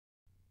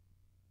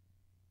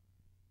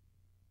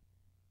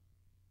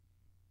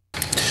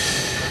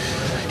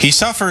He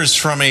suffers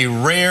from a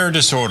rare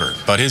disorder,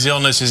 but his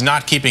illness is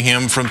not keeping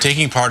him from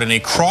taking part in a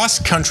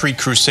cross-country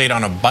crusade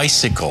on a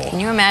bicycle. Can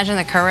you imagine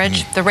the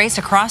courage? The race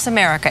across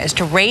America is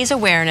to raise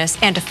awareness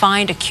and to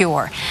find a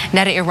cure.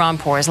 Neda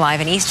Iranpour is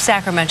live in East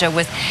Sacramento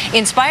with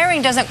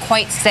inspiring doesn't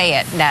quite say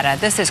it, Neda.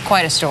 This is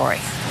quite a story.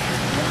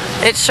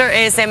 It sure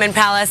is, Salmon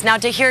Palace. Now,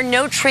 to hear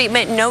no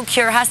treatment, no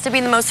cure has to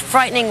be the most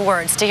frightening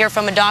words to hear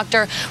from a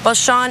doctor. Well,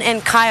 Sean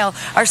and Kyle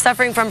are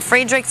suffering from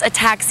Friedrich's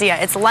Ataxia.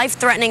 It's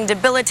life-threatening,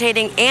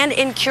 debilitating, and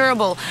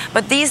incurable.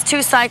 But these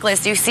two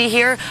cyclists you see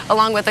here,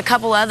 along with a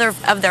couple other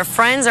of their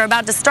friends, are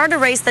about to start a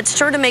race that's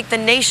sure to make the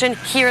nation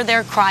hear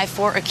their cry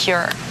for a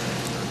cure.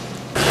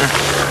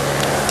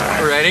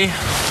 Ready?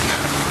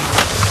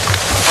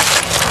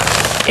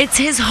 It's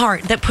his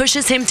heart that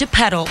pushes him to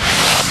pedal.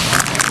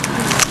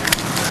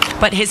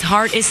 But his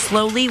heart is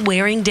slowly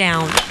wearing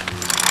down.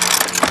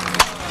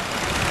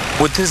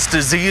 With this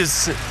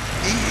disease,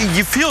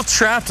 you feel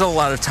trapped a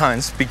lot of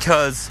times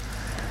because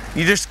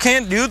you just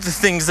can't do the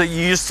things that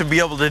you used to be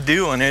able to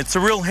do, and it's a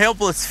real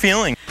helpless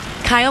feeling.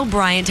 Kyle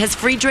Bryant has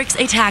Friedrich's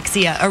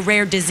Ataxia, a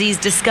rare disease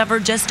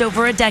discovered just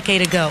over a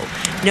decade ago.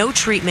 No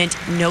treatment,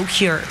 no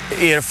cure.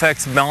 It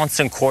affects balance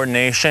and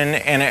coordination,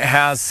 and it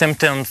has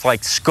symptoms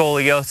like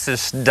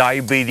scoliosis,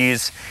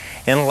 diabetes,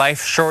 and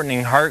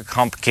life-shortening heart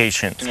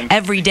complications.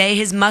 Every day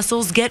his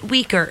muscles get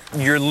weaker.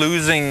 You're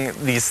losing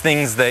these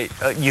things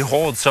that you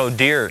hold so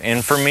dear,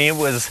 and for me it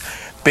was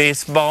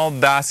baseball,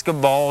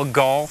 basketball,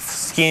 golf,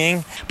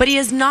 skiing. But he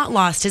has not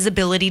lost his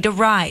ability to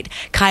ride.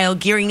 Kyle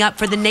gearing up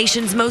for the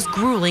nation's most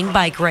grueling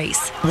bike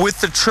race.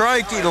 With the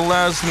trike, it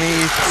allows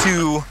me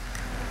to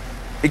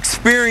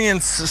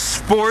experience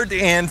sport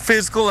and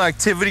physical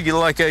activity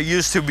like I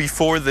used to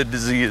before the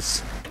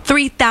disease.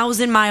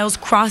 3,000 miles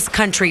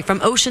cross-country from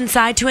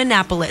Oceanside to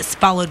Annapolis,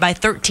 followed by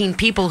 13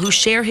 people who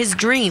share his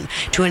dream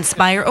to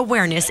inspire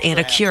awareness and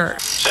a cure.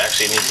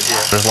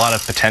 There's a lot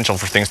of potential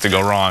for things to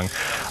go wrong.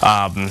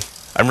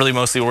 I'm really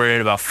mostly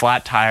worried about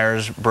flat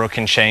tires,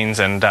 broken chains,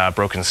 and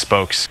broken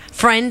spokes.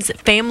 Friends,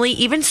 family,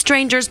 even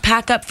strangers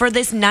pack up for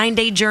this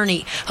 9-day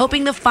journey,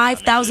 hoping the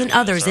 5,000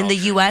 others in the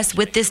U.S.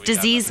 with this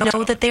disease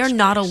know that they are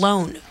not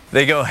alone.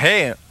 They go,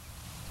 hey,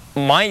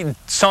 my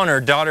son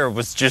or daughter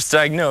was just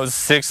diagnosed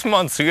 6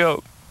 months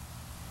ago.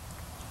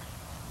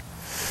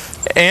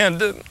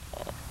 And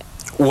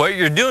what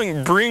you're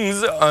doing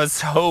brings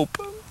us hope.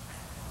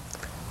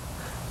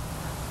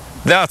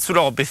 That's what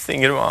I'll be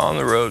thinking about on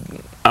the road.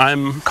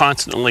 I'm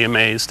constantly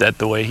amazed at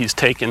the way he's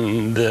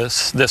taken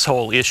this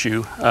whole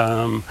issue.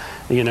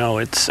 You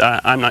know,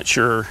 I'm not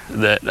sure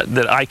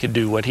that I could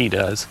do what he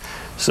does.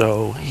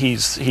 So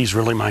he's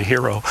really my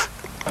hero.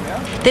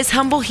 This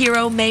humble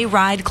hero may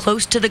ride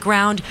close to the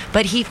ground,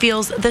 but he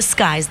feels the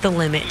sky's the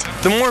limit.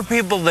 The more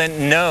people that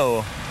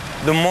know,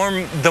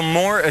 the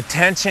more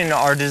attention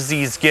our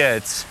disease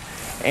gets,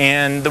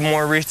 and the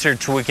more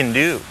research we can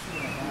do.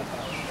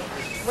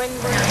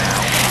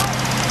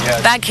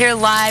 Back here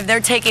live,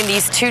 they're taking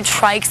these 2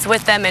 trikes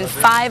with them and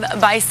 5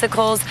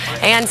 bicycles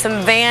and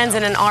some vans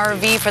and an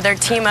RV for their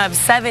team of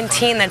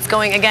 17 that's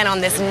going again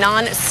on this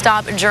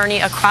non-stop journey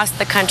across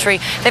the country.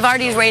 They've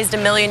already raised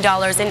 $1 million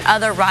in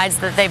other rides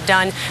that they've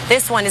done.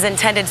 This one is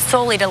intended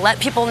solely to let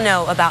people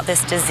know about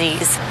this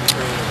disease.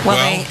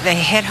 Well, they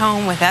hit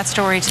home with that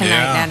story tonight,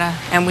 yeah,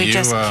 Neda, and we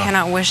just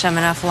cannot wish them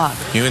enough luck.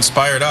 You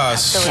inspired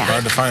us. Absolutely. It's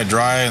hard to find a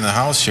dry in the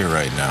house here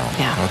right now.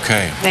 Yeah.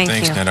 Okay.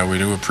 Thanks, Neda. We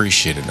do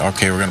appreciate it.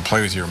 Okay, we're going to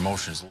play with your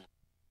emotions.